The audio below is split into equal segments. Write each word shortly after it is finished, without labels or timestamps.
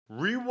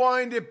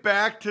Rewind it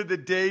back to the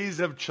days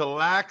of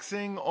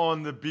chillaxing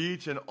on the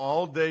beach and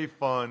all-day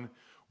fun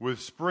with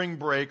spring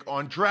break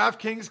on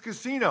DraftKings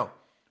Casino.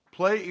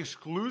 Play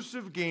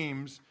exclusive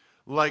games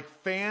like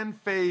Fan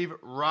Fave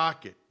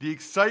Rocket. The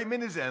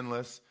excitement is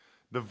endless,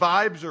 the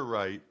vibes are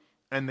right,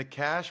 and the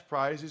cash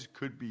prizes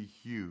could be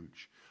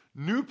huge.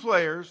 New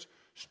players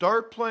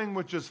start playing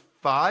with just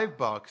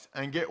 $5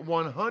 and get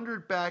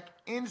 $100 back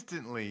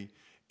instantly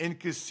in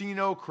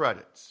casino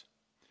credits.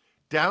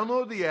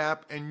 Download the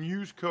app and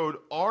use code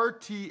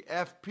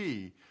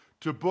RTFP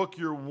to book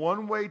your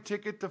one-way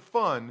ticket to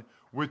fun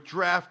with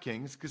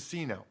DraftKings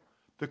Casino.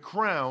 The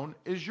crown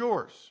is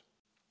yours.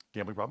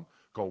 Gambling problem?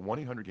 Call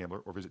 1-800-GAMBLER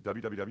or visit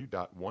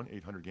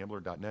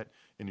www.1800gambler.net.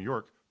 In New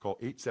York, call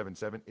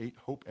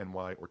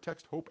 877-8-HOPE-NY or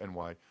text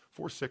HOPE-NY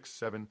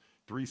 467-369.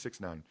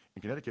 In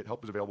Connecticut,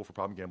 help is available for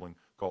problem gambling.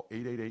 Call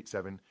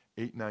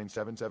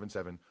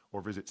 888-7-897-7777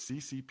 or visit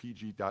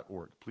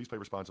ccpg.org. Please play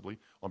responsibly.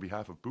 On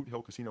behalf of Boot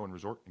Hill Casino and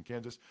Resort in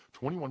Kansas,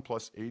 21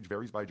 plus, age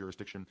varies by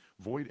jurisdiction,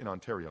 void in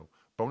Ontario.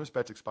 Bonus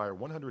bets expire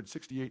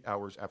 168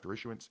 hours after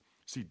issuance.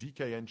 See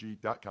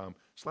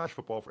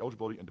dkng.com/football for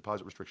eligibility and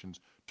deposit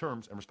restrictions,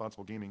 terms, and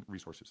responsible gaming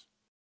resources.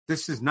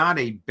 This is not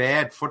a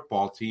bad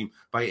football team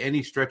by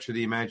any stretch of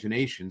the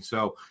imagination,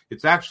 so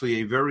it's actually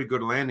a very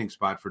good landing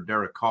spot for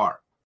Derek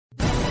Carr.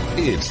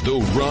 It's the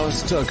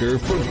Ross Tucker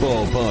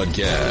Football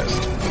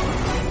Podcast.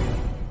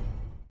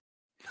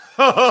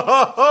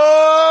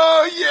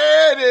 Oh,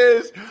 yeah, it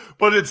is.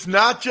 But it's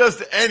not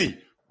just any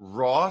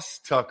Ross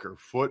Tucker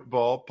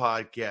Football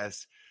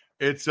Podcast.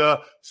 It's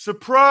a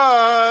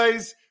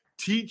surprise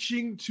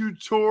teaching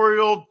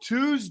tutorial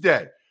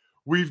Tuesday.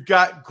 We've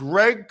got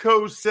Greg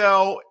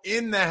Cosell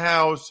in the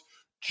house,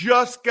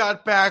 just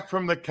got back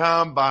from the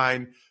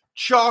combine,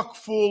 chock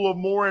full of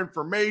more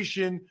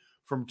information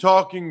from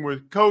talking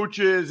with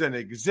coaches and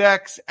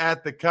execs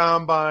at the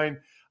combine.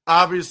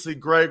 Obviously,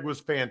 Greg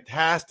was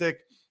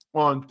fantastic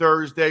on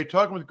Thursday.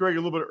 Talking with Greg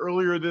a little bit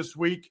earlier this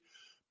week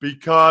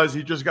because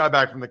he just got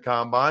back from the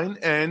combine,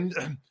 and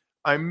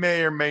I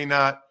may or may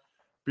not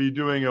be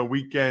doing a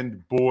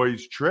weekend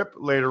boys trip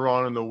later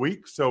on in the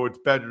week, so it's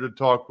better to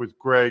talk with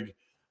Greg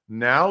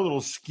now. A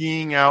little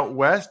skiing out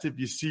west. If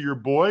you see your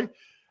boy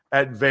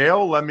at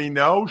Vail, let me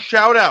know.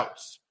 Shout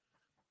outs.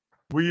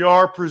 We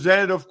are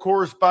presented, of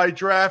course, by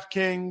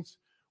DraftKings.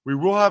 We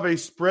will have a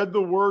spread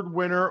the word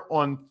winner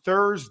on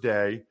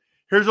Thursday.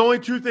 Here's only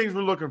two things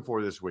we're looking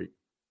for this week.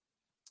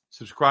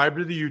 Subscribe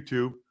to the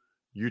YouTube,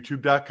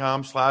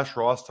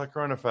 youtube.com/Ross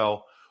Tucker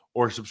NFL,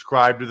 or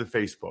subscribe to the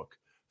Facebook,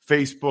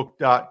 Ross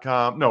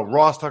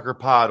Tucker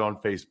Pod on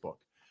Facebook.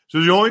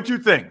 So the only two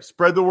things,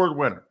 spread the word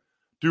winner.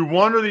 Do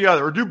one or the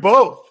other, or do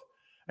both.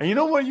 And you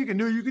know what you can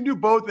do? You can do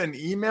both and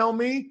email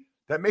me.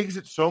 That makes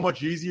it so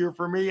much easier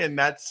for me, and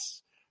that's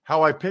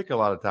how I pick a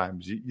lot of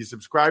times. You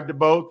subscribe to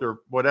both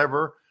or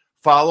whatever.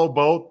 Follow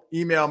both.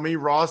 Email me,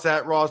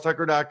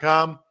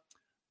 ross@rosstucker.com.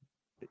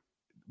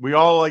 We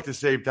all like to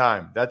save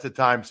time. That's a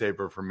time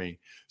saver for me.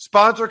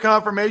 Sponsor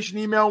confirmation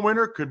email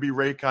winner could be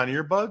Raycon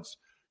earbuds,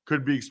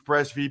 could be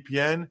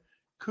ExpressVPN,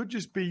 could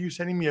just be you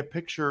sending me a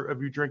picture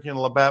of you drinking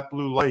a Labatt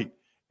Blue Light.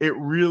 It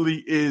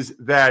really is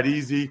that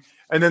easy.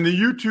 And then the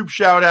YouTube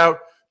shout out,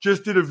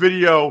 just did a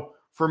video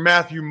for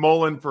Matthew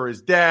Mullen for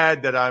his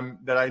dad that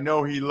I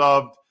know he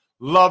loved.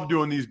 Love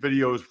doing these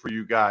videos for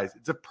you guys.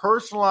 It's a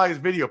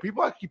personalized video.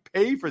 People actually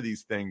pay for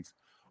these things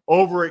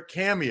over at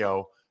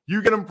Cameo.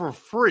 You get them for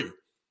free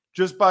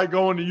just by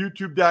going to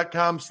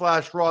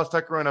youtube.com/Ross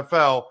Tucker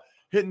NFL,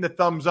 hitting the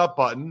thumbs up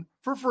button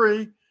for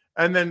free,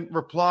 and then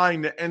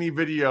replying to any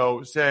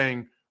video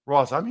saying,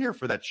 Ross, I'm here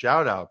for that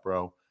shout out,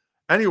 bro.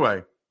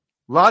 Anyway,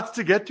 lots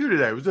to get to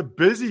today. It was a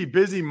busy,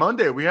 busy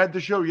Monday. We had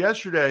the show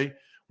yesterday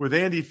with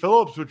Andy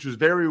Phillips, which was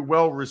very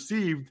well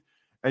received.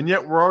 And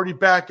yet we're already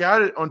back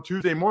at it on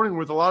Tuesday morning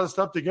with a lot of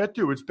stuff to get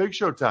to. It's Big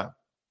Show time.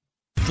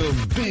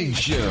 The Big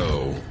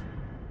Show.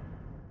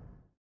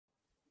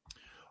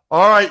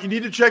 All right, you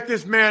need to check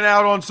this man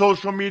out on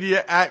social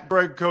media at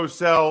Greg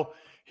Cosell.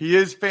 He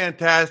is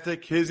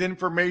fantastic. His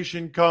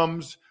information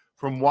comes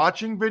from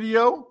watching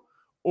video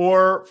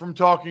or from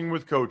talking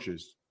with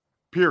coaches,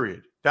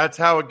 period. That's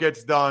how it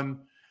gets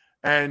done.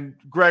 And,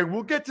 Greg,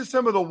 we'll get to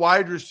some of the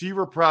wide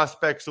receiver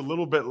prospects a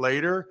little bit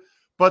later,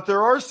 but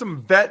there are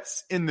some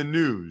vets in the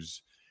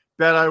news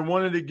that I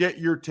wanted to get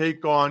your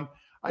take on.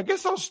 I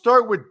guess I'll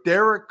start with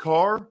Derek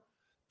Carr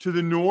to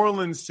the New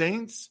Orleans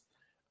Saints.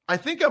 I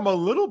think I'm a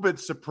little bit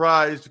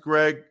surprised,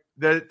 Greg,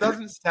 that it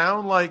doesn't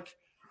sound like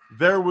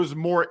there was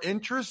more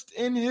interest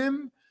in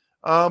him,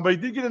 but he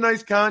did get a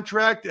nice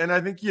contract, and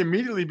I think he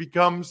immediately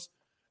becomes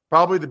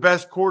probably the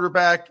best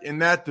quarterback in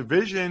that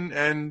division.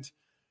 And,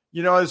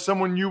 you know, as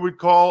someone you would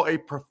call a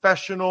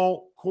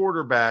professional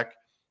quarterback,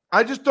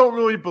 I just don't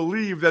really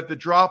believe that the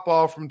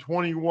drop-off from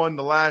 21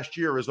 to last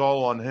year is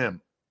all on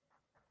him.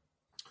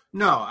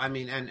 No, I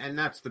mean, and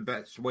that's the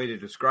best way to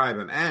describe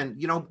him.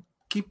 And, you know,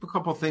 keep a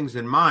couple things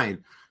in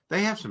mind.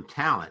 They have some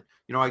talent.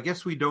 You know, I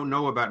guess we don't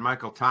know about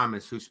Michael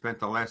Thomas, who spent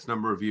the last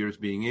number of years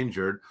being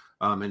injured,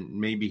 and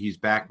maybe he's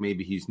back,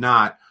 maybe he's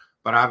not.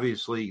 But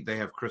obviously they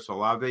have Chris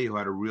Olave, who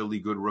had a really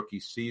good rookie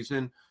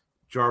season.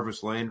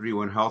 Jarvis Landry,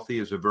 when healthy,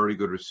 is a very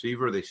good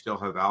receiver. They still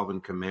have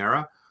Alvin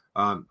Kamara.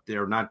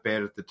 They're not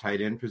bad at the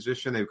tight end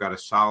position. They've got a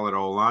solid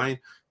O-line.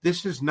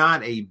 This is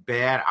not a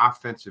bad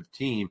offensive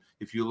team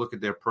if you look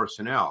at their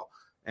personnel.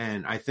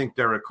 And I think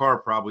Derek Carr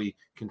probably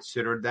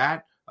considered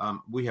that.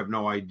 We have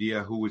no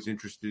idea who was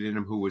interested in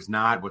him, who was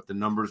not, what the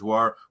numbers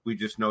were. We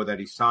just know that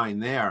he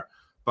signed there.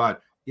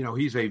 But,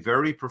 he's a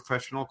very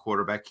professional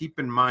quarterback. Keep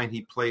in mind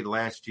he played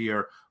last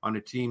year on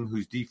a team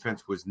whose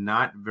defense was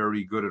not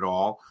very good at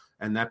all,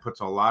 and that puts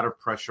a lot of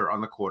pressure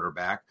on the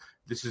quarterback.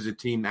 This is a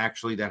team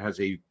actually that has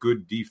a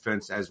good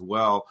defense as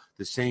well.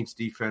 The Saints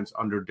defense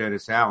under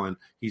Dennis Allen.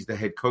 He's the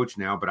head coach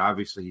now, but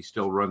obviously he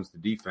still runs the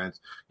defense.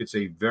 It's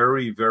a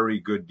very, very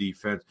good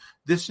defense.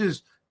 This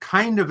is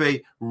kind of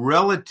a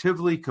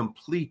relatively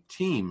complete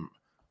team,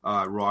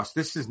 Ross.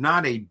 This is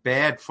not a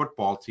bad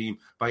football team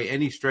by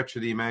any stretch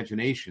of the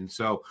imagination.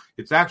 So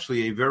it's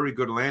actually a very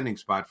good landing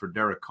spot for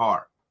Derek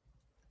Carr.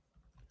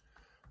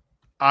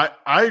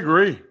 I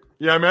agree.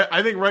 Yeah,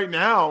 I think right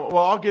now,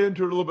 well, I'll get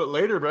into it a little bit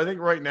later, but I think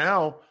right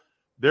now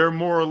they're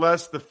more or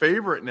less the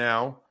favorite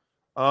now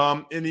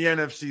in the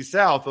NFC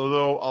South,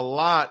 although a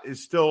lot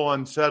is still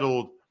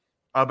unsettled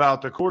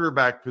about the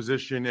quarterback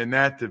position in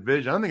that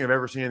division. I don't think I've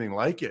ever seen anything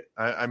like it.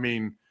 I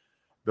mean,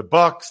 the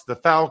Bucks, the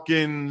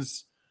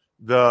Falcons,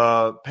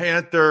 the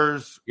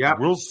Panthers,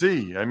 we'll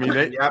see. I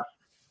mean,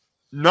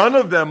 none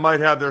of them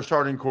might have their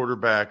starting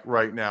quarterback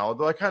right now,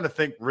 although I kind of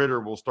think Ritter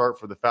will start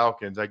for the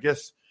Falcons. I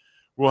guess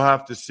we'll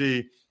have to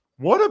see.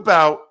 What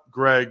about,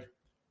 Greg,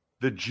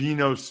 the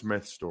Geno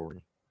Smith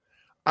story?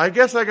 I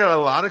guess I got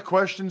a lot of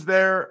questions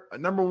there.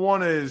 Number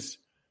one is,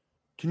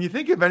 can you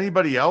think of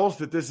anybody else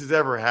that this has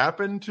ever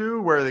happened to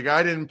where the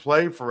guy didn't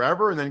play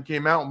forever and then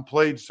came out and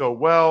played so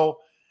well?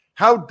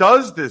 How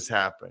does this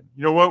happen?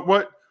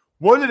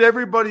 What did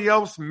everybody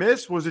else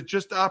miss? Was it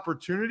just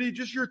opportunity?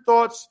 Just your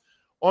thoughts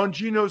on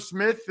Geno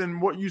Smith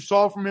and what you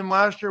saw from him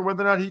last year,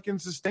 whether or not he can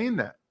sustain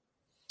that.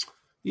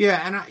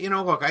 Yeah, and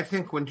look, I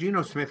think when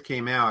Geno Smith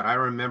came out, I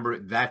remember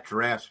that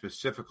draft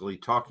specifically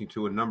talking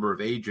to a number of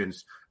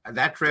agents.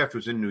 That draft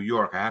was in New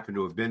York. I happened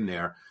to have been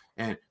there,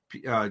 and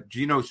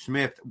Geno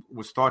Smith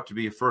was thought to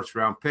be a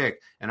first-round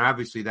pick, and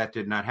obviously that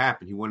did not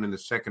happen. He went in the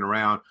second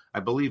round,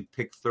 I believe,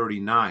 pick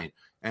 39,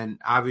 and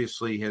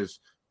obviously has,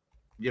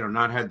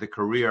 not had the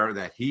career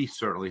that he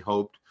certainly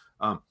hoped.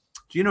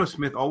 Geno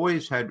Smith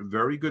always had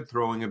very good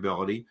throwing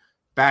ability.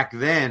 Back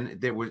then,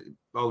 there was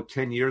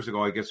 10 years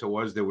ago, I guess it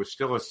was, there was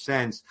still a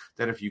sense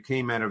that if you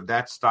came out of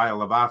that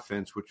style of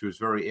offense, which was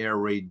very air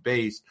raid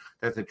based,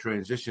 that the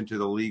transition to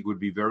the league would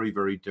be very,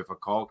 very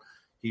difficult.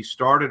 He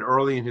started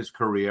early in his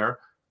career,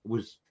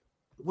 was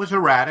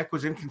erratic,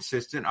 was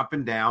inconsistent, up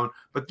and down,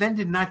 but then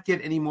did not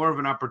get any more of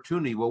an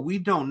opportunity. What we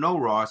don't know,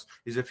 Ross,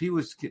 is if he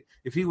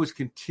was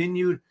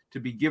continued to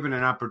be given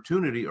an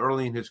opportunity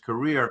early in his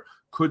career,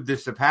 could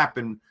this have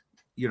happened,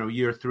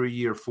 year 3,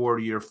 year 4,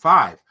 year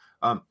 5?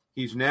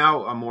 He's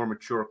now a more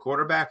mature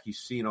quarterback. He's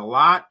seen a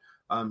lot.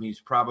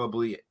 He's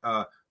probably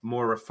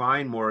more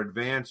refined, more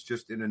advanced,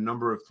 just in a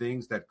number of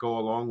things that go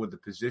along with the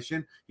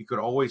position. He could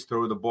always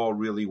throw the ball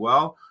really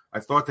well. I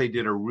thought they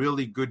did a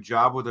really good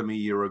job with him a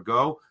year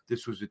ago.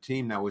 This was a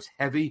team that was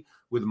heavy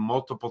with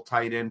multiple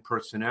tight end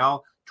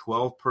personnel,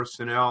 12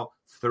 personnel,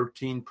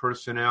 13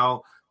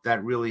 personnel.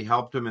 That really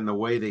helped them in the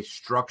way they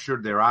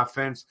structured their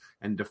offense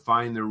and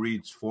defined the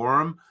reads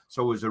for him.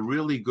 So it was a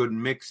really good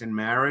mix and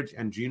marriage,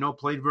 and Geno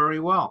played very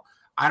well.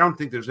 I don't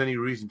think there's any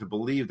reason to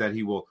believe that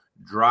he will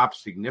drop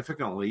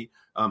significantly.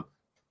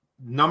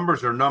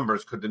 Numbers are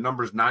numbers. Could the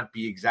numbers not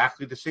be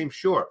exactly the same?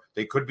 Sure.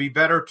 They could be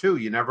better too.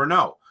 You never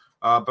know.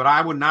 But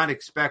I would not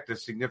expect a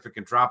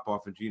significant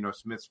drop-off in Geno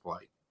Smith's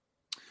play.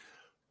 A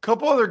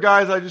couple other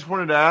guys I just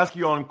wanted to ask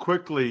you on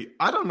quickly.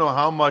 I don't know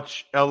how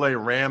much LA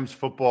Rams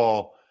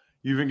football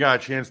you even got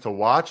a chance to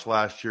watch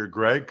last year,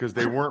 Greg, because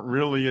they weren't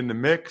really in the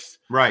mix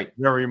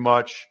very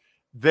much.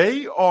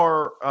 They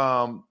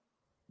are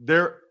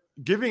they're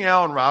giving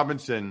Allen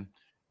Robinson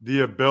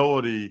the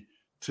ability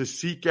to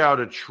seek out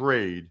a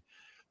trade.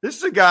 This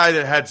is a guy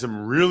that had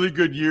some really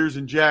good years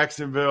in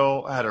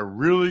Jacksonville, had a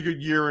really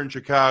good year in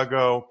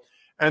Chicago,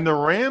 and the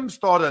Rams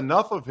thought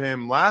enough of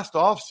him last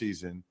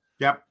offseason.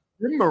 Yep.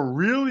 Give him a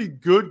really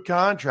good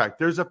contract.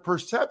 There's a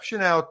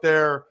perception out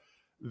there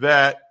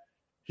that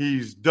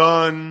he's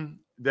done,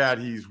 that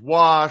he's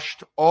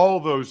washed, all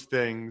those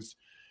things.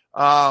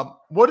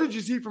 What did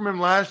you see from him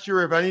last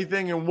year, if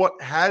anything, and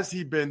what has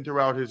he been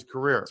throughout his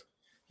career?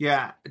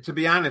 Yeah, to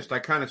be honest, I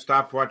kind of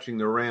stopped watching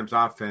the Rams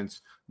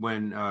offense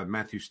when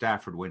Matthew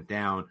Stafford went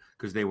down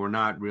because they were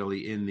not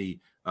really in the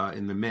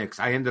mix.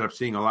 I ended up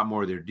seeing a lot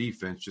more of their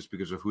defense just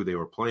because of who they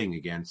were playing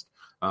against,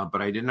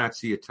 but I did not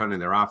see a ton of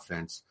their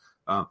offense.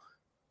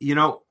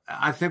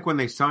 I think when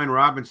they signed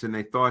Robinson,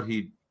 they thought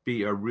he'd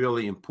be a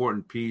really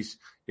important piece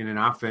in an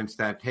offense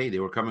that, hey, they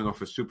were coming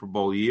off a Super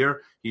Bowl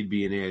year. He'd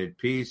be an added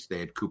piece. They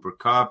had Cooper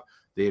Kupp.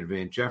 They had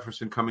Van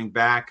Jefferson coming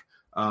back.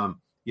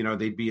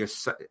 they'd be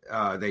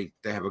they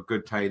have a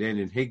good tight end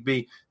in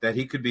Higbee, that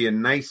he could be a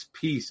nice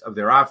piece of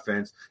their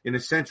offense, in a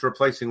sense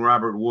replacing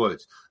Robert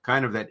Woods,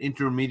 kind of that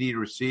intermediate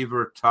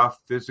receiver,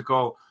 tough,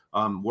 physical,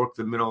 work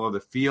the middle of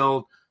the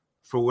field.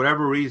 For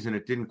whatever reason,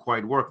 it didn't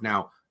quite work.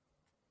 Now,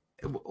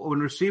 when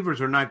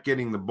receivers are not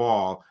getting the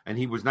ball, and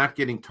he was not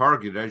getting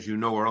targeted, as you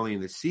know, early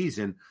in the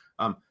season,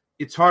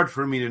 it's hard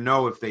for me to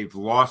know if they've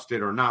lost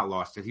it or not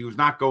lost it. He was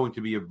not going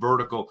to be a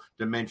vertical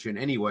dimension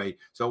anyway,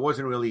 so it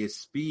wasn't really a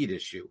speed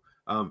issue.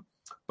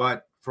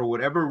 But for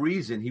whatever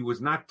reason, he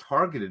was not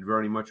targeted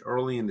very much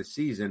early in the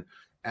season,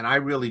 and I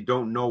really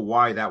don't know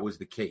why that was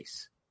the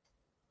case.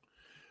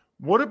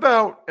 What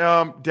about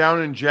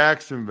down in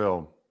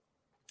Jacksonville?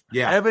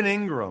 Yeah, Evan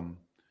Ingram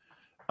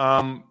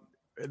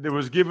that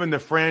was given the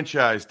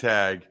franchise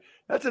tag.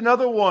 That's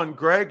another one,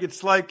 Greg.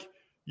 It's like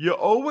you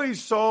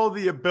always saw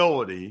the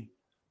ability,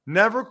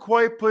 never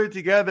quite put it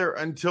together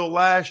until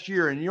last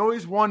year. And you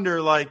always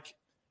wonder, like,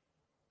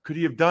 could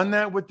he have done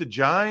that with the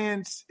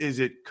Giants? Is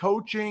it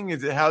coaching?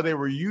 Is it how they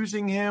were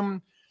using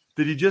him?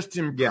 Did he just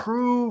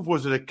improve? Yeah.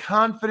 Was it a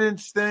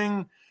confidence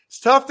thing? It's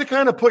tough to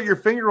kind of put your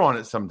finger on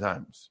it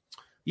sometimes.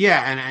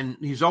 Yeah, and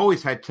he's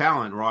always had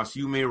talent, Ross.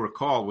 You may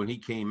recall when he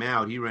came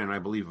out, he ran, I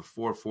believe, a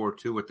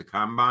 4.42 at the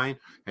Combine,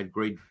 had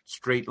great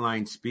straight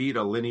line speed,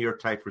 a linear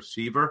type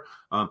receiver,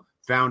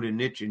 found a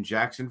niche in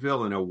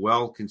Jacksonville in a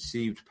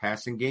well-conceived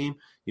passing game.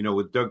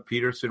 With Doug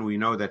Peterson, we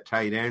know that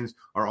tight ends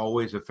are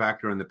always a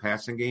factor in the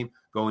passing game,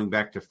 going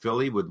back to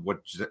Philly with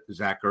what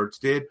Zach Ertz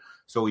did.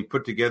 So he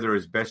put together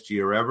his best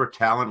year ever.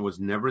 Talent was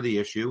never the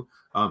issue.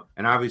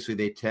 And obviously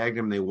they tagged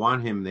him. They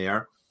want him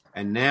there.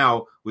 And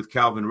now with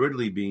Calvin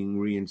Ridley being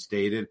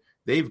reinstated,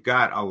 they've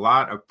got a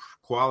lot of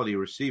quality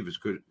receivers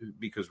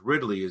because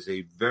Ridley is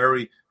a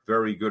very,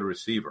 very good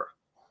receiver.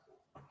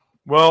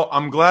 Well,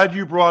 I'm glad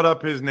you brought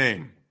up his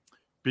name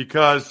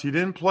because he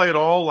didn't play at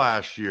all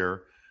last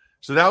year.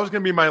 So that was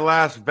going to be my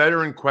last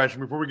veteran question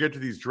before we get to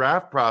these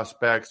draft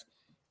prospects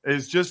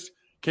is just,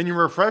 can you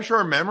refresh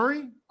our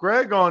memory,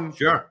 Greg, on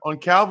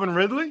Calvin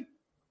Ridley?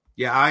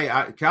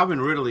 Yeah, Calvin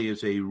Ridley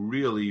is a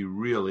really,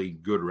 really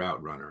good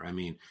route runner. I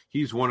mean,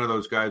 he's one of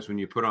those guys when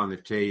you put on the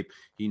tape,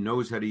 he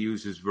knows how to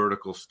use his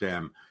vertical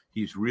stem.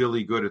 He's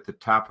really good at the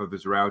top of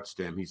his route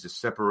stem. He's a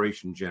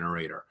separation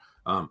generator.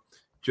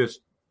 Just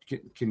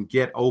can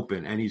get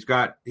open, and he's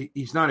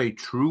not a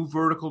true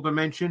vertical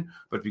dimension,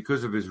 but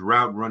because of his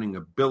route running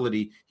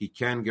ability, he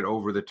can get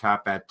over the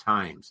top at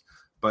times.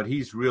 But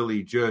he's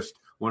really just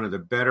one of the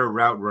better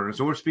route runners.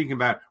 And we're speaking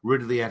about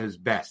Ridley at his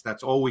best.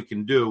 That's all we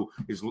can do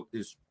is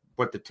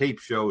what the tape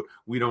showed.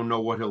 We don't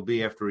know what he'll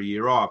be after a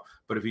year off.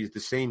 But if he's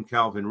the same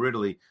Calvin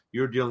Ridley,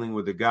 you're dealing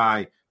with a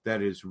guy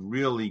that is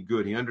really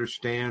good. He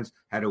understands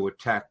how to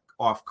attack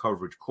off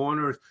coverage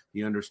corners.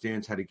 He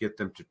understands how to get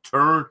them to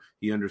turn.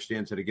 He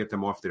understands how to get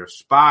them off their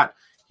spot.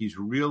 He's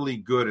really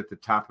good at the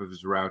top of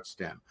his route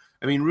stem.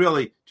 I mean,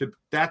 really,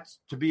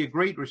 to be a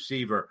great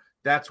receiver,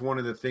 that's one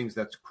of the things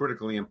that's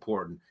critically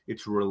important.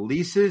 It's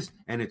releases,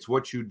 and it's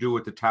what you do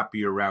at the top of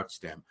your route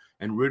stem.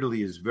 And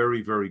Ridley is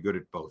very, very good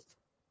at both.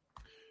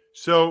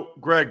 So,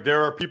 Greg,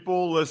 there are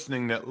people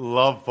listening that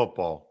love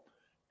football,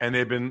 and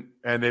they've been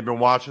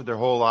watching their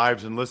whole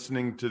lives and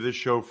listening to this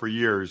show for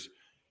years.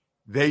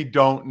 They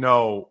don't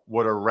know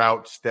what a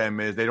route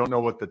stem is. They don't know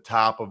what the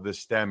top of the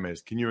stem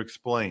is. Can you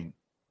explain?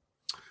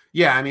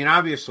 Yeah, I mean,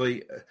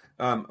 obviously,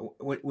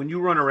 when you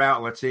run a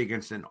route, let's say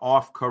against an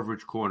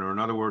off-coverage corner, in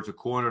other words, a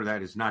corner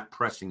that is not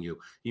pressing you,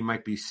 he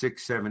might be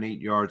 6, 7,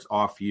 8 yards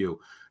off you.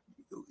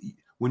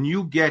 When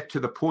you get to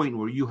the point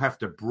where you have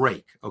to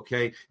break,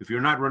 okay, if you're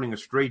not running a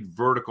straight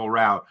vertical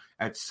route,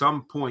 at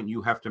some point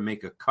you have to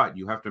make a cut.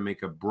 You have to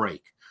make a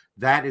break.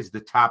 That is the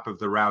top of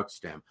the route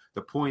stem,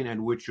 the point at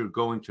which you're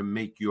going to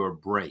make your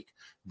break.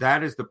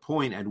 That is the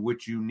point at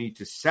which you need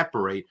to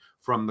separate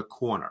from the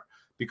corner.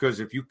 Because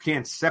if you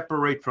can't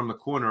separate from the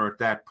corner at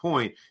that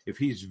point, if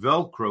he's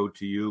Velcroed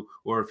to you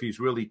or if he's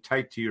really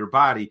tight to your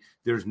body,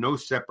 there's no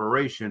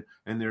separation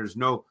and there's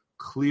no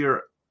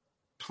clear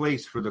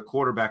place for the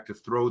quarterback to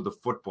throw the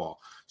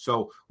football.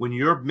 So when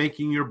you're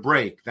making your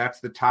break, that's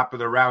the top of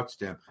the route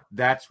stem.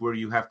 That's where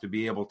you have to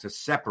be able to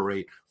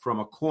separate from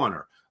a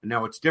corner.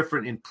 Now, it's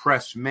different in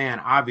press man,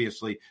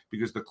 obviously,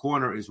 because the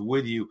corner is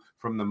with you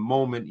from the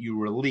moment you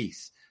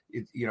release.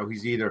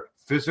 He's either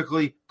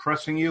physically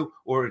pressing you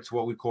or it's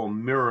what we call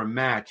mirror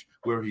match,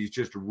 where he's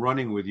just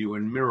running with you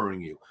and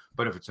mirroring you.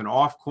 But if it's an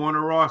off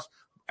corner, Ross,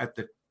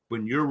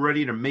 when you're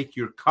ready to make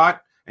your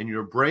cut and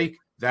your break,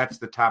 that's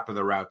the top of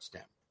the route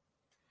stem.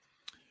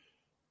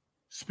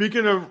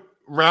 Speaking of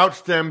route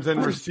stems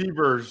and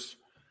receivers,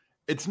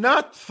 it's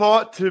not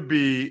thought to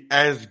be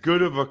as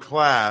good of a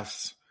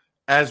class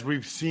as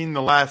we've seen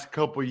the last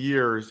couple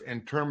years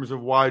in terms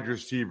of wide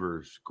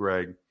receivers,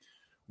 Greg.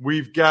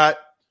 We've got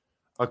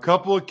a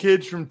couple of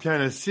kids from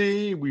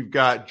Tennessee. We've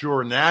got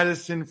Jordan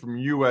Addison from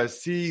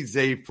USC,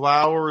 Zay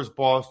Flowers,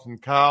 Boston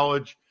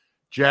College,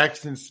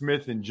 Jackson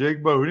Smith and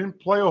Jigba, who didn't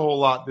play a whole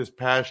lot this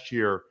past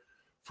year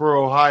for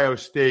Ohio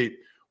State.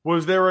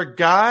 Was there a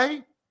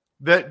guy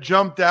that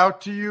jumped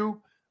out to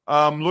you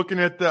Looking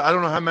at I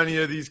don't know how many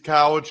of these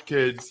college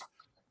kids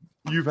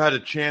you've had a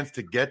chance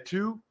to get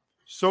to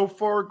so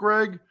far,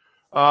 Greg.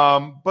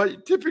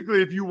 But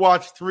typically, if you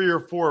watch 3 or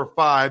 4 or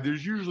 5,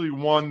 there's usually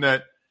one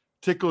that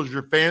tickles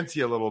your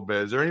fancy a little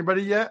bit. Is there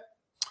anybody yet?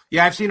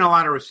 Yeah, I've seen a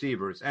lot of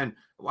receivers. And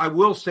I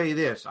will say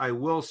this. I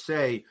will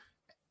say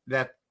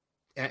that,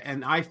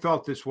 and I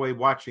felt this way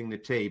watching the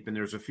tape, and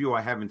there's a few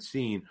I haven't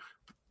seen,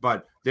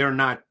 but they're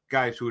not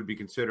guys who would be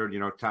considered,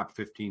 top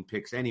 15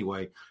 picks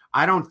anyway.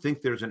 I don't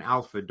think there's an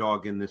alpha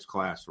dog in this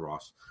class,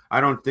 Ross.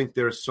 I don't think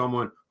there's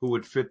someone who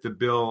would fit the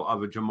bill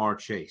of a Jamar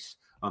Chase.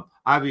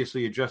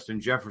 Obviously, Justin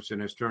Jefferson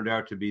has turned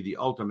out to be the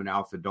ultimate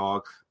alpha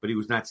dog, but he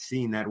was not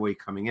seen that way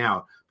coming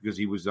out because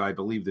he was, I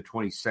believe, the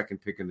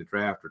 22nd pick in the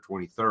draft or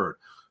 23rd.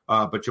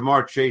 But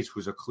Jamar Chase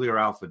was a clear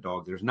alpha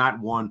dog. There's not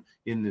one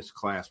in this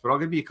class. But I'll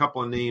give you a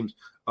couple of names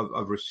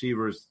of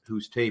receivers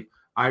whose tape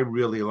I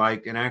really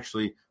liked and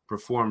actually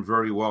performed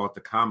very well at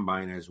the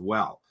Combine as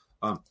well.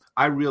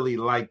 I really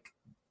like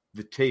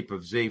the tape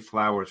of Zay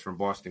Flowers from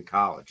Boston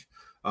College.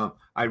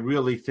 I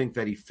really think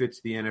that he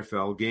fits the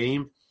NFL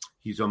game.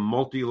 He's a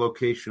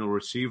multi-locational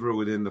receiver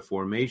within the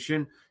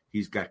formation.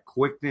 He's got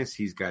quickness.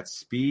 He's got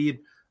speed.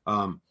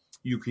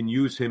 You can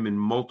use him in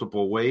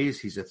multiple ways.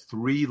 He's a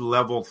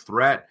 3-level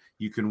threat.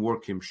 You can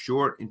work him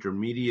short,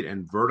 intermediate,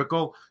 and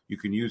vertical. You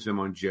can use him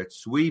on jet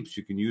sweeps.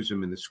 You can use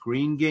him in the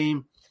screen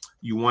game.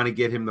 You want to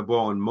get him the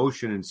ball in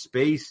motion and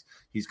space.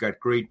 He's got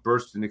great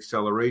burst and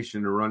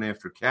acceleration to run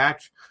after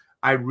catch.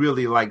 I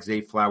really like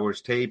Zay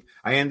Flowers' tape.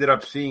 I ended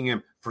up seeing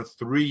him for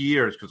 3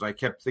 years because I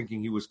kept thinking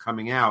he was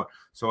coming out.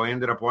 So I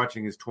ended up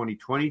watching his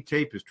 2020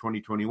 tape, his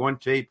 2021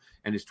 tape,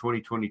 and his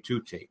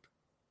 2022 tape.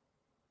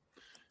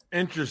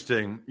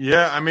 Interesting.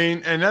 Yeah, I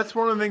mean, and that's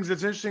one of the things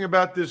that's interesting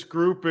about this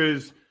group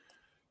is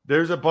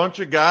there's a bunch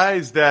of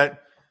guys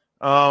that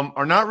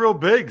are not real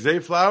big. Zay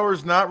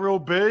Flowers not real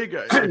big.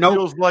 It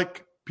feels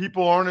like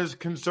people aren't as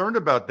concerned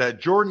about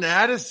that. Jordan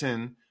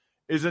Addison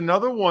is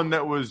another one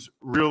that was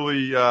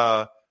really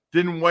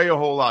didn't weigh a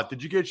whole lot.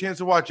 Did you get a chance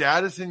to watch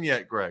Addison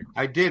yet, Greg?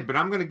 I did, but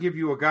I'm going to give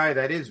you a guy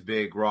that is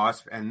big,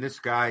 Ross, and this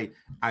guy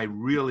I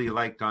really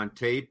liked on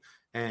tape,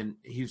 and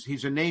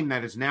he's a name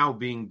that is now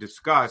being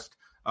discussed.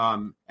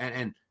 And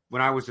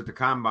when I was at the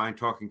Combine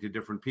talking to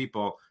different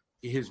people,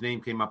 his name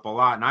came up a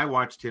lot, and I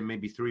watched him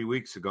maybe 3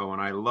 weeks ago,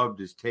 and I loved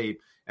his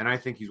tape, and I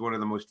think he's one of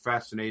the most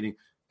fascinating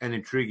and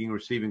intriguing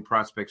receiving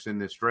prospects in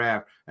this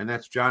draft, and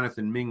that's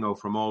Jonathan Mingo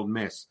from Ole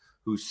Miss,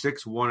 who's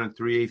 6'1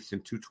 3/8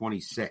 and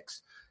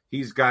 226.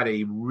 He's got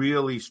a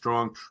really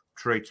strong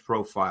traits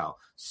profile: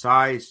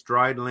 size,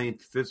 stride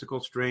length,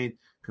 physical strength,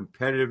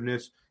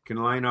 competitiveness, can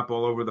line up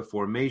all over the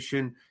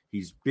formation.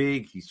 He's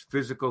big, he's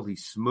physical,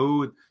 he's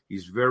smooth,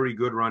 he's very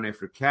good run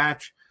after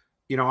catch.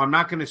 I'm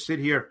not going to sit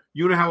here.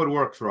 You know how it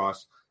works,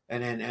 Ross.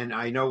 And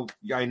I know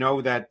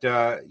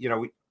that,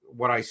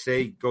 what I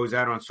say goes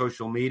out on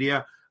social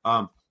media.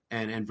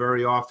 And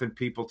very often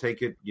people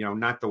take it,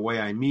 not the way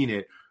I mean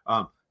it.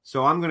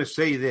 So I'm going to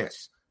say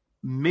this.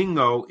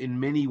 Mingo, in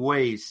many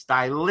ways,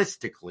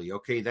 stylistically,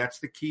 okay, that's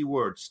the key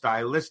word,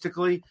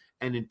 stylistically,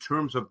 and in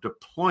terms of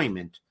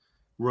deployment,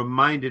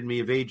 reminded me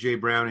of A.J.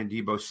 Brown and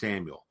Deebo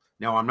Samuel.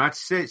 Now, I'm not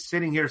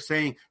sitting here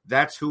saying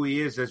that's who he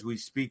is as we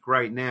speak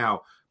right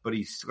now, but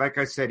he's, like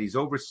I said, he's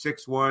over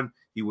 6'1".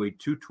 He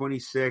weighed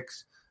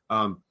 226.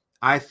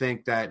 I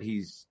think that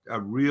he's a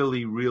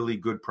really, really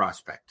good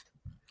prospect.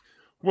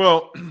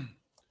 Well,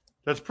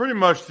 that's pretty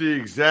much the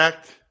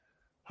exact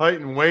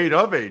height and weight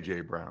of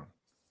A.J. Brown.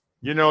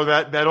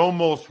 That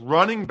almost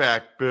running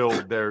back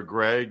build there,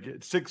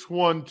 Greg,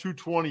 6'1",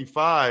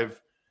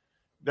 225.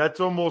 That's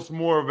almost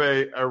more of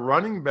a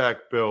running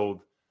back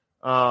build.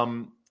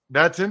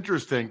 That's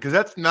interesting because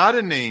that's not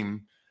a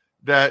name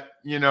that,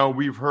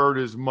 we've heard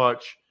as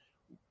much.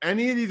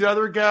 Any of these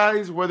other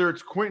guys, whether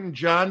it's Quentin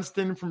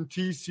Johnston from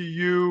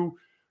TCU,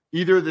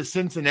 either the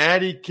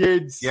Cincinnati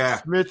kids,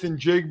 Smith and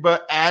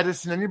Jigba,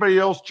 Addison, anybody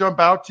else jump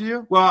out to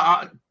you?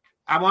 Well,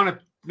 I want to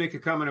make a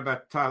comment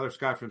about Tyler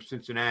Scott from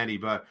Cincinnati,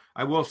 but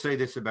I will say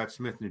this about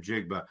Smith and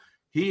Jigba.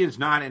 He is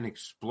not an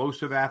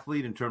explosive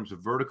athlete in terms of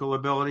vertical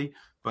ability,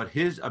 but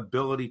his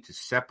ability to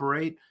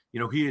separate,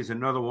 he is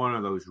another one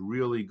of those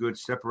really good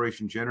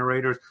separation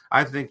generators.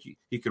 I think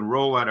he can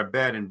roll out of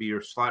bed and be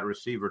your slot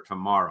receiver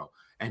tomorrow.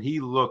 And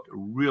he looked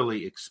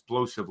really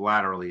explosive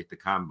laterally at the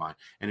Combine.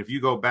 And if you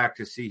go back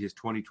to see his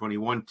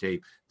 2021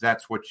 tape,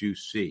 that's what you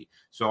see.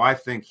 So I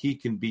think he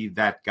can be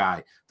that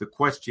guy. The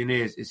question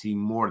is he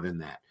more than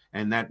that?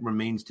 And that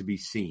remains to be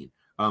seen.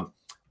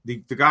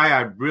 The guy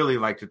I'd really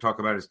like to talk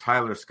about is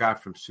Tyler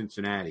Scott from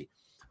Cincinnati.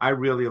 I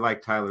really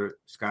like Tyler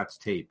Scott's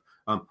tape.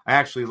 I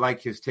actually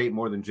like his tape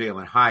more than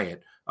Jalen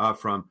Hyatt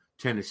from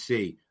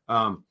Tennessee.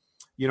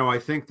 I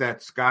think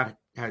that Scott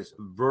has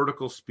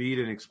vertical speed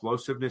and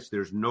explosiveness.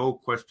 There's no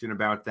question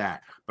about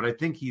that. But I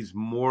think he's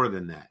more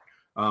than that.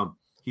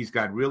 He's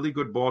got really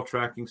good ball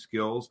tracking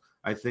skills.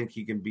 I think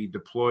he can be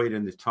deployed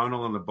in the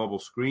tunnel and the bubble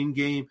screen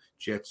game,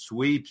 jet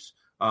sweeps.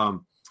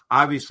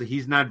 Obviously,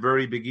 he's not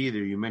very big either.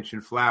 You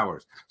mentioned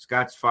Flowers.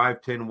 Scott's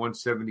 5'10",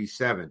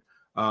 177.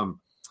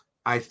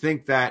 I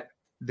think that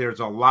there's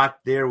a lot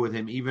there with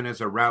him, even as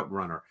a route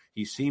runner.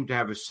 He seemed to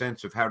have a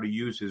sense of how to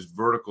use his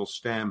vertical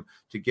stem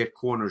to get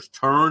corners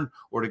turned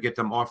or to get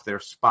them off their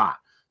spot.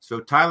 So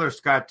Tyler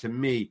Scott, to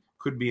me,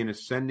 could be an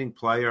ascending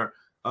player.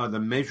 The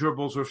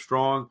measurables are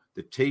strong.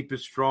 The tape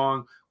is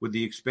strong. With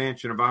the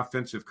expansion of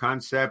offensive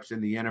concepts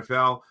in the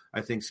NFL,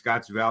 I think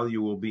Scott's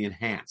value will be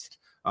enhanced.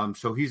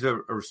 So he's a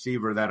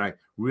receiver that I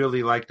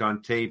really liked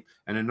on tape,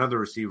 and another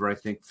receiver I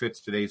think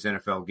fits today's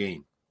NFL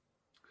game.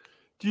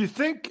 Do you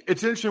think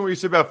it's interesting what you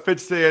said about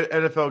fits today's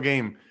NFL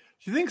game?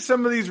 Do you think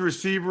some of these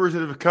receivers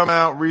that have come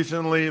out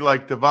recently,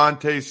 like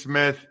Devontae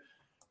Smith,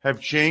 have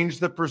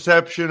changed the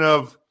perception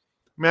of –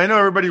 I know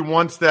everybody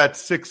wants that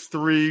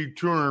 6'3",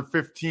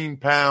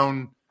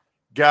 215-pound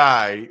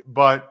guy,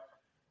 but,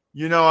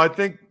 I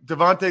think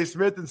Devontae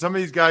Smith and some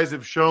of these guys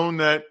have shown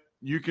that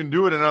you can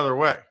do it another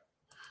way.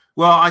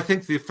 Well, I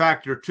think the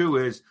factor, too,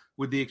 is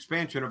with the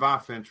expansion of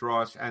offense,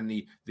 Ross, and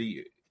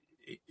the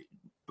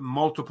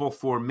multiple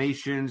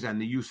formations and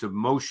the use of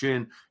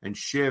motion and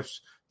shifts,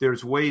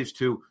 there's ways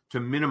to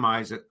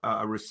minimize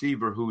a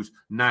receiver who's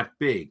not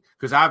big.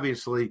 Because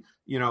obviously,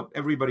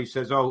 everybody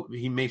says, oh,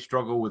 he may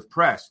struggle with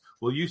press.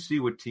 Well, you see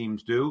what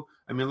teams do.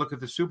 I mean, look at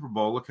the Super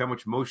Bowl. Look how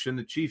much motion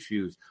the Chiefs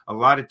use. A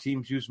lot of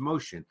teams use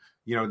motion.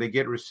 They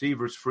get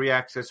receivers free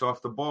access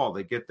off the ball.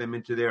 They get them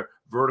into their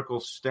vertical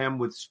stem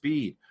with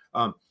speed.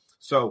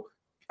 So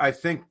I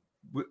think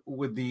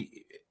with the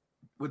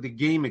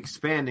game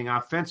expanding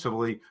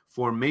offensively,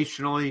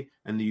 formationally,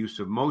 and the use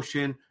of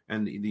motion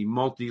and the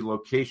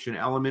multi-location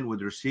element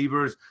with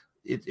receivers,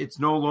 it's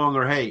no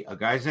longer, hey, a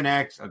guy's an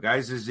X, a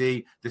guy's a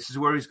Z. This is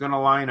where he's going to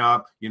line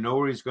up. You know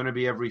where he's going to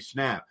be every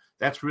snap.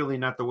 That's really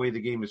not the way the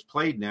game is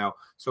played now.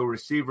 So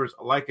receivers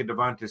like a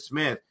Devonta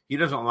Smith, he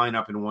doesn't line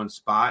up in one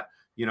spot,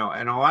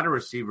 and a lot of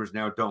receivers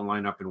now don't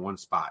line up in one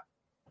spot.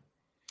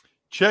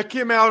 Check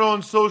him out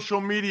on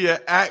social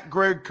media at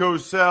Greg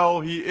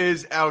Cosell. He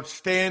is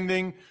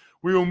outstanding.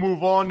 We will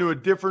move on to a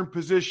different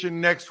position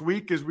next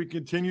week as we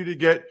continue to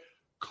get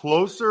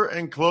closer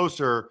and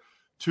closer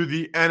to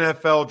the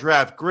NFL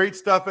draft. Great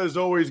stuff as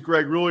always,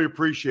 Greg. Really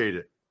appreciate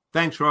it.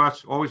 Thanks,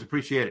 Ross. Always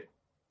appreciate it.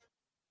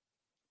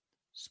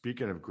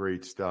 Speaking of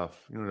great stuff,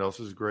 you know what else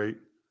is great?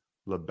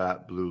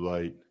 Labatt Blue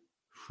Light.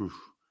 Whew.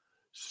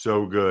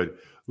 So good.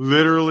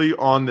 Literally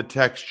on the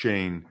text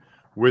chain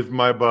with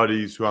my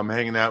buddies who I'm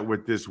hanging out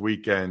with this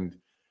weekend,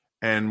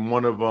 and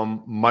one of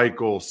them,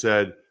 Michael,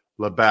 said,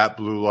 Labatt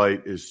Blue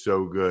Light is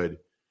so good.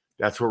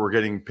 That's what we're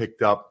getting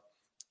picked up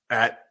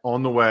at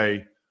on the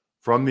way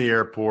from the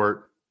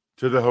airport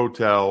to the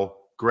hotel,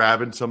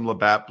 grabbing some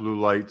Labatt Blue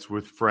Lights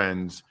with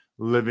friends,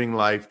 living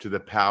life to the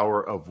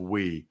power of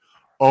we.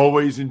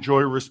 Always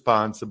enjoy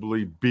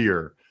responsibly.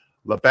 Beer.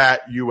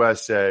 Labatt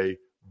USA,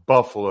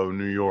 Buffalo,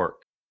 New York.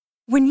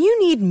 When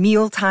you need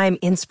mealtime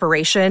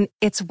inspiration,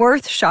 it's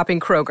worth shopping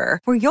Kroger,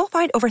 where you'll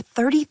find over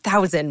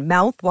 30,000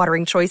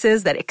 mouth-watering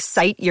choices that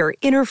excite your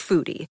inner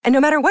foodie. And no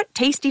matter what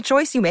tasty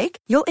choice you make,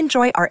 you'll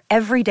enjoy our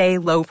everyday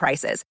low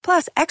prices,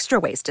 plus extra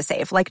ways to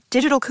save, like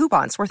digital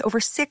coupons worth over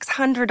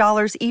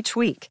 $600 each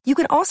week. You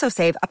can also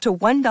save up to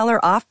 $1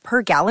 off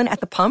per gallon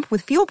at the pump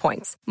with fuel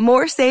points.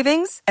 More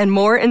savings and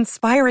more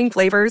inspiring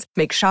flavors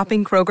make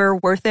shopping Kroger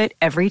worth it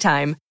every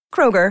time.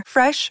 Kroger,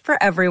 fresh for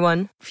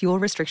everyone. Fuel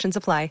restrictions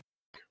apply.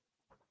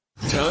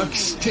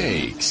 Tuck's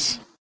Takes.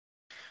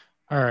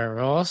 All right,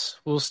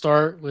 Ross. We'll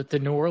start with the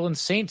New Orleans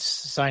Saints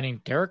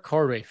signing Derek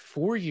Carr, a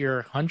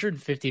 4-year,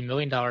 $150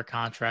 million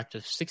contract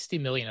with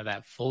 $60 million of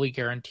that fully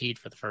guaranteed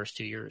for the first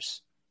 2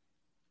 years.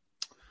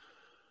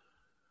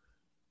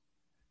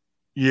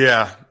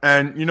 Yeah,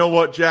 and you know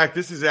what, Jack?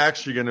 This is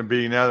actually going to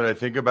be, now that I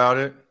think about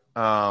it,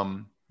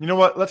 you know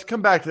what? Let's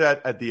come back to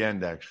that at the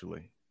end,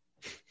 actually.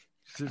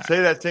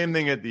 Say that same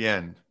thing at the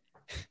end.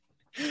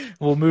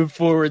 We'll move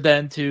forward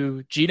then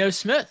to Geno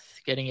Smith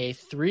getting a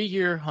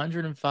 3-year,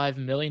 $105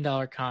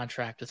 million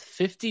contract with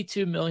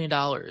 $52 million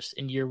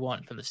in year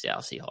one from the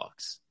Seattle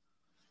Seahawks.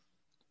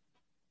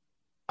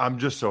 I'm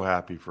just so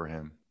happy for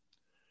him.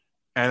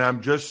 And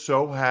I'm just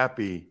so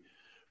happy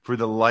for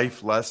the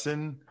life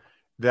lesson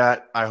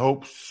that I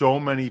hope so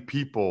many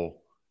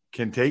people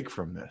can take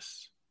from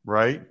this,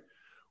 right?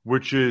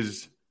 Which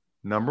is,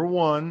 number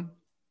one,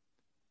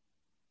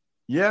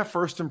 yeah,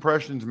 first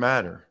impressions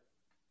matter.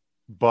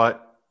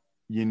 But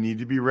you need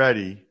to be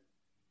ready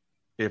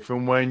if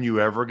and when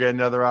you ever get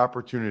another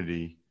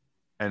opportunity,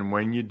 and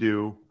when you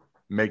do,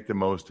 make the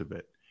most of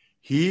it.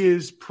 He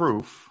is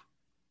proof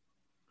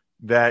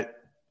that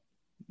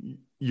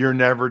you're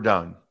never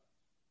done.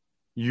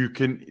 You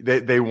can.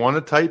 They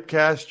want to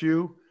typecast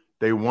you.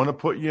 They want to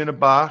put you in a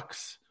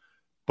box,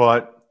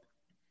 but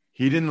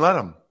he didn't let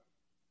them.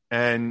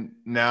 And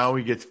now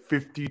he gets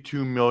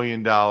 $52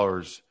 million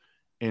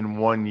in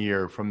 1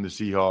 year from the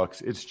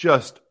Seahawks. It's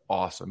just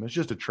awesome. It's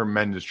just a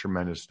tremendous,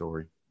 tremendous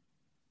story.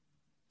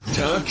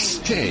 Tuck's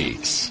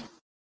Takes.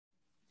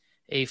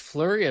 A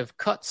flurry of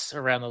cuts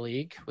around the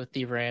league, with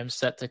the Rams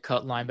set to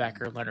cut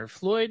linebacker Leonard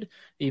Floyd.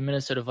 The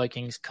Minnesota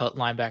Vikings cut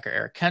linebacker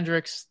Eric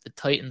Kendricks. The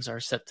Titans are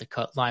set to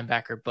cut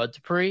linebacker Bud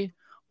Dupree,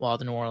 while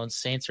the New Orleans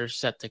Saints are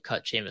set to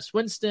cut Jameis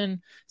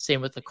Winston.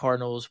 Same with the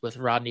Cardinals with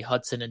Rodney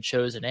Hudson and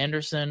Chosen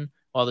Anderson,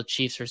 while the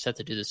Chiefs are set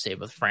to do the same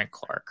with Frank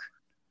Clark.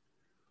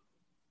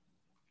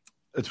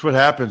 It's what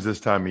happens this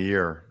time of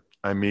year.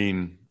 I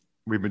mean,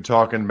 we've been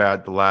talking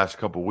about the last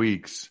couple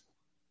weeks.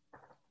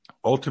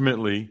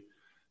 Ultimately,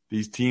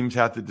 these teams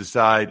have to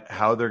decide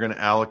how they're going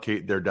to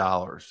allocate their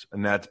dollars,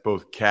 and that's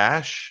both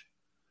cash,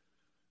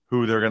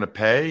 who they're going to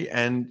pay,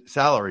 and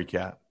salary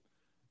cap.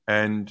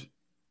 And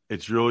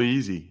it's really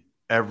easy.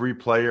 Every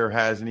player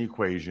has an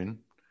equation,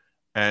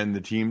 and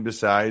the team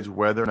decides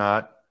whether or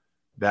not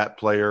that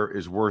player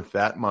is worth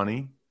that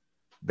money,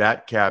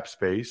 that cap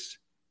space,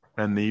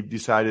 and they've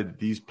decided that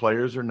these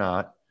players are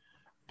not.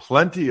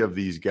 Plenty of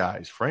these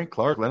guys, Frank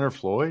Clark, Leonard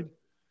Floyd,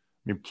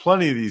 I mean,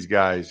 plenty of these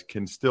guys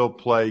can still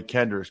play,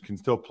 Kendricks can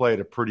still play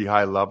at a pretty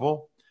high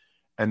level.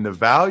 And the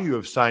value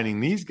of signing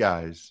these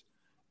guys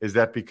is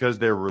that because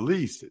they're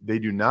released, they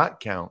do not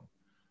count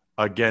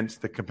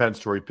against the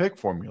compensatory pick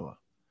formula.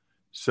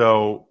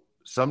 So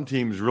some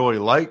teams really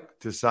like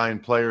to sign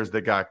players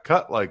that got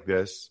cut like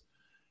this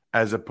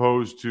as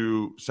opposed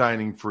to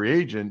signing free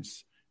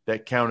agents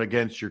that count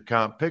against your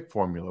comp pick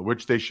formula,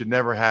 which they should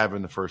never have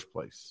in the first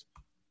place.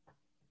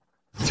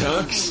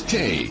 Tux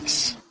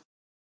Takes.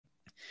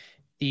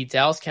 The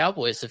Dallas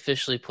Cowboys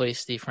officially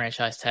placed the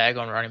franchise tag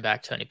on running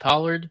back Tony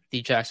Pollard.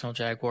 The Jacksonville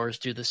Jaguars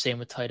do the same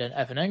with tight end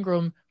Evan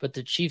Engram, but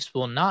the Chiefs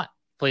will not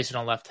place it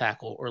on left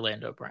tackle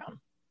Orlando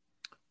Brown.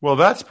 Well,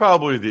 that's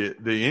probably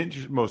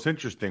the most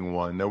interesting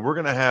one. Now, we're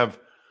going to have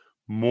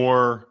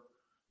more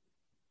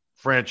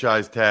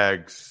franchise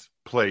tags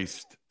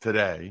placed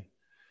today,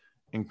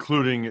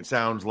 including, it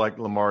sounds like,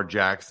 Lamar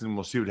Jackson.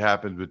 We'll see what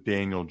happens with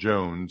Daniel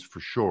Jones for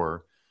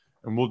sure,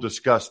 and we'll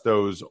discuss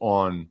those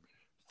on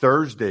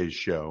Thursday's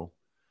show.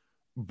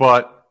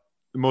 But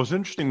the most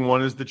interesting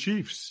one is the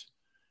Chiefs.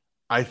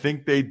 I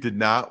think they did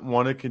not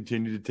want to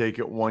continue to take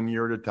it 1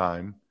 year at a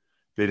time.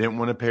 They didn't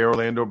want to pay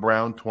Orlando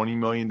Brown $20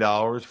 million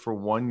for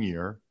 1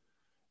 year.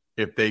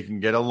 If they can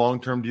get a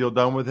long-term deal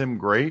done with him,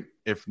 great.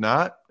 If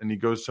not, and he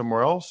goes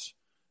somewhere else,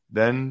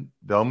 then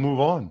they'll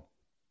move on.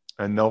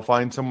 And they'll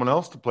find someone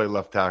else to play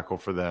left tackle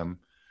for them.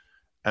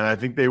 And I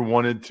think they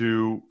wanted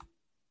to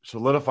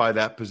solidify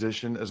that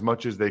position as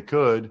much as they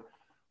could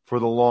for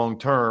the long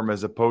term,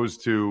 as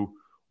opposed to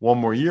 1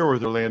 more year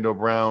with Orlando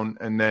Brown,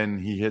 and then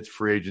he hits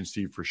free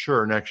agency for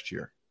sure next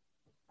year.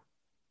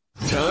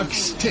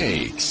 Tux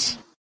Takes.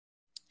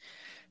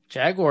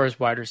 Jaguars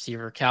wide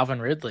receiver Calvin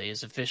Ridley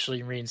is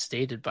officially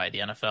reinstated by the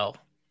NFL.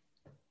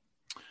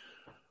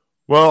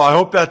 Well, I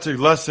hope that's a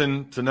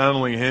lesson to not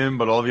only him,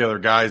 but all the other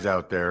guys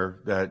out there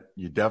that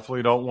you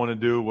definitely don't want to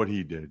do what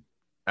he did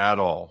at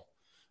all.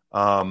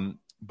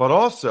 But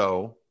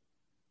also,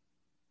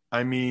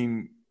 I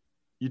mean,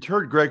 you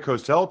heard Greg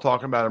Cosell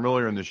talking about him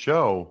earlier in the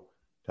show.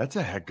 That's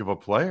a heck of a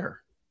player.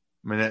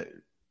 I mean,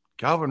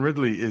 Calvin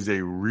Ridley is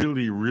a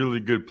really, really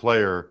good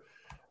player.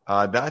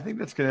 I think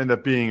that's going to end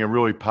up being a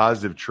really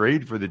positive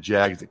trade for the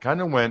Jags. It kind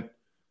of went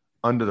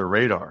under the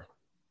radar.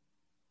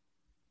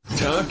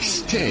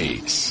 Tux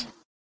Takes.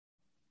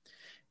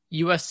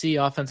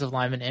 USC offensive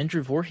lineman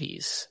Andrew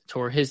Voorhees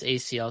tore his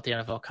ACL at the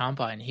NFL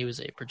Combine. He was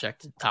a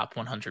projected top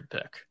 100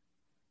 pick.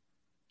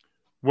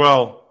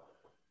 Well,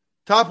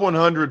 top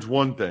 100 is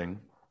one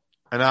thing,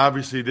 and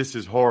obviously this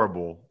is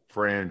horrible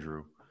for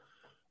Andrew.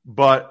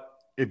 But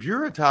if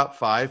you're a top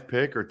 5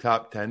 pick or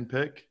top 10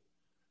 pick,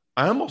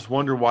 I almost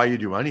wonder why you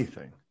do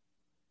anything.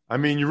 I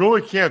mean, you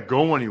really can't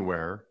go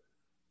anywhere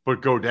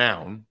but go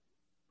down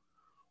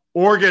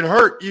or get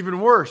hurt, even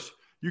worse.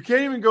 You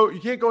can't go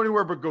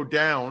anywhere but go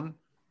down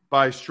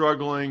by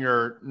struggling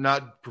or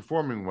not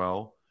performing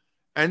well.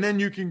 And then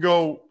you can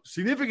go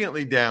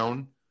significantly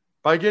down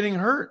by getting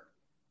hurt.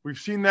 We've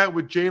seen that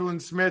with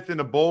Jalen Smith in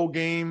a bowl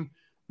game.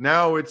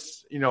 Now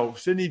it's,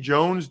 Sidney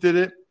Jones did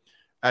it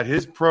at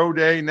his pro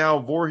day. Now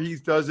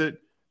Voorhees does it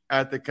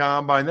at the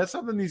Combine. That's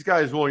something these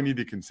guys really need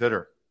to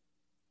consider.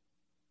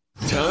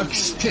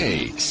 Tux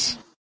Takes.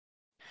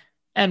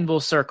 And we'll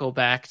circle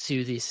back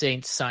to the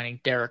Saints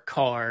signing Derek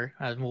Carr,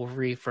 and we'll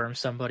reaffirm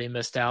somebody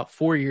missed out.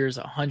 4 years,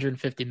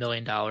 $150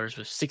 million,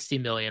 with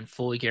 $60 million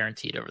fully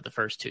guaranteed over the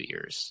first 2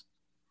 years.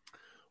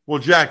 Well,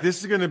 Jack,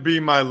 this is going to be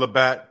my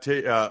Labatt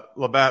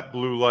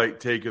Blue Light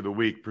take of the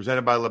week,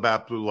 presented by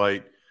Labatt Blue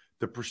Light,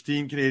 the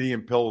pristine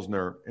Canadian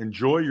Pilsner.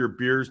 Enjoy your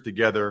beers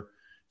together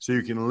so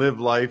you can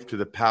live life to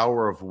the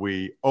power of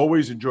we.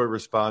 Always enjoy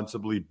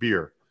responsibly.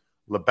 Beer,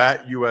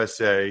 Labatt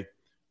USA,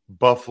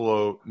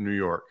 Buffalo, New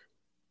York.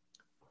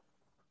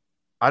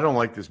 I don't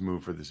like this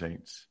move for the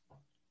Saints.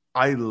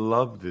 I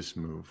love this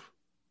move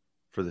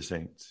for the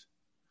Saints.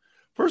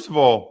 First of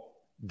all,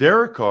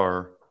 Derek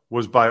Carr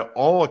was by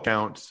all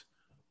accounts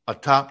a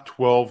top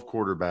 12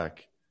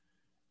 quarterback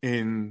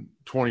in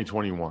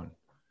 2021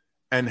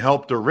 and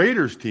helped the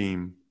Raiders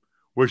team,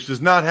 which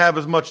does not have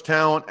as much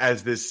talent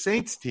as this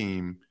Saints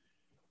team,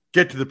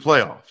 get to the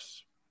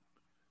playoffs.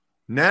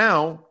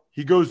 Now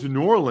he goes to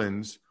New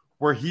Orleans,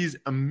 where he's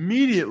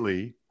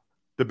immediately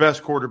the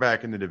best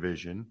quarterback in the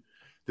division.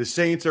 The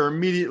Saints are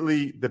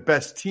immediately the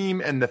best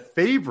team and the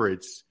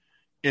favorites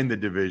in the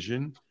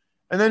division.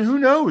 And then who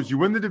knows? You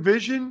win the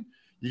division,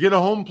 you get a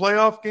home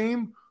playoff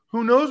game.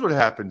 Who knows what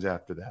happens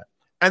after that?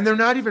 And they're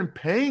not even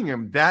paying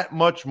him that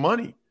much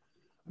money.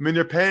 I mean,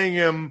 they're paying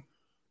him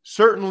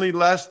certainly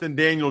less than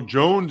Daniel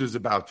Jones is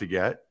about to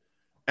get,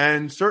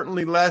 and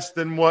certainly less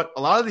than what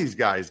a lot of these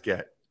guys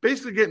get.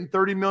 Basically getting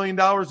 $30 million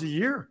a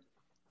year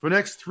for the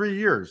next 3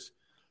 years.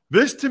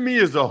 This, to me,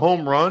 is a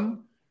home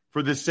run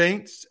for the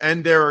Saints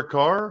and Derek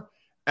Carr,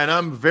 and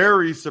I'm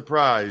very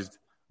surprised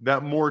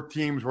that more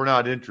teams were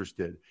not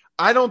interested.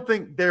 I don't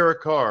think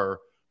Derek Carr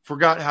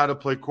forgot how to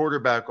play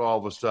quarterback all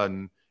of a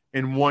sudden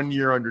in 1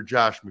 year under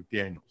Josh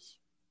McDaniels.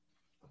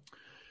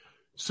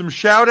 Some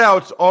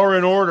shout-outs are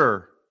in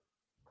order,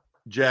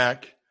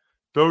 Jack.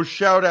 Those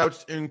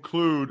shout-outs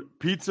include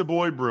Pizza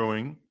Boy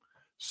Brewing,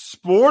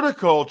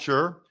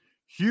 Sporticulture,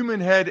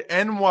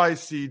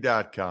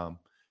 HumanHeadNYC.com,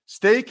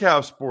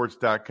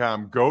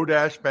 SteakhouseSports.com,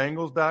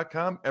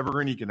 Go-Bangles.com,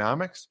 Evergreen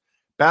Economics,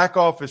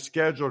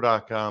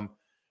 BackOfficeSchedule.com,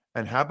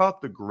 and how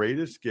about the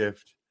greatest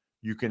gift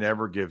you can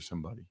ever give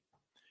somebody?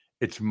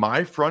 It's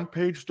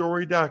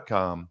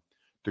MyFrontPageStory.com.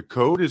 The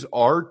code is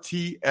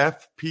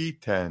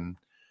RTFP10.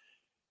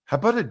 How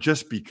about a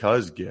just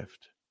because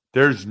gift?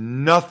 There's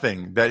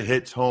nothing that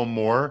hits home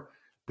more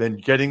than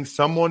getting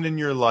someone in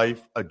your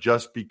life a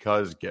just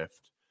because gift.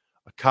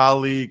 A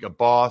colleague, a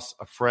boss,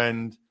 a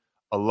friend,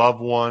 a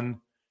loved one.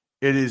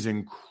 It is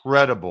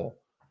incredible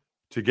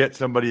to get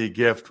somebody a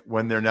gift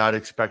when they're not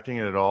expecting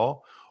it at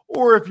all.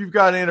 Or if you've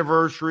got an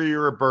anniversary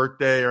or a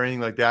birthday or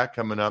anything like that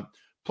coming up.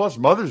 Plus,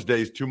 Mother's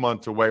Day is 2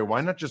 months away.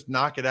 Why not just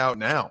knock it out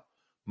now?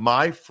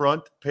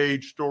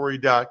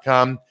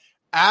 MyFrontPageStory.com.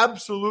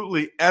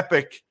 Absolutely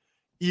epic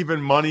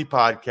Even Money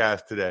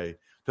podcast today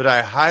that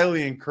I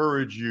highly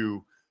encourage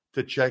you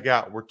to check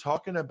out. We're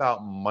talking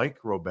about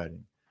micro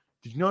betting.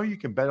 Did you know you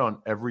can bet on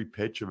every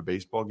pitch of a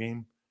baseball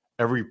game,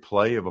 every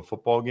play of a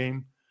football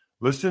game?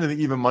 Listen to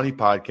the Even Money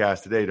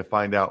podcast today to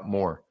find out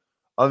more.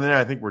 Other than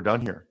that, I think we're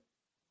done here.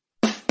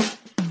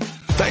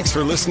 Thanks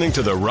for listening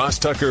to the Ross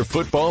Tucker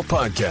Football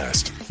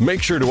Podcast.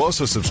 Make sure to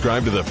also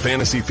subscribe to the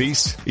Fantasy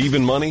Feast,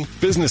 Even Money,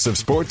 Business of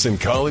Sports, and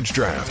College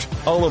Draft.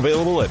 All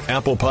available at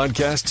Apple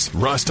Podcasts,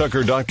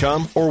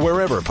 RossTucker.com, or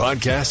wherever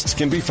podcasts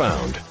can be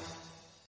found.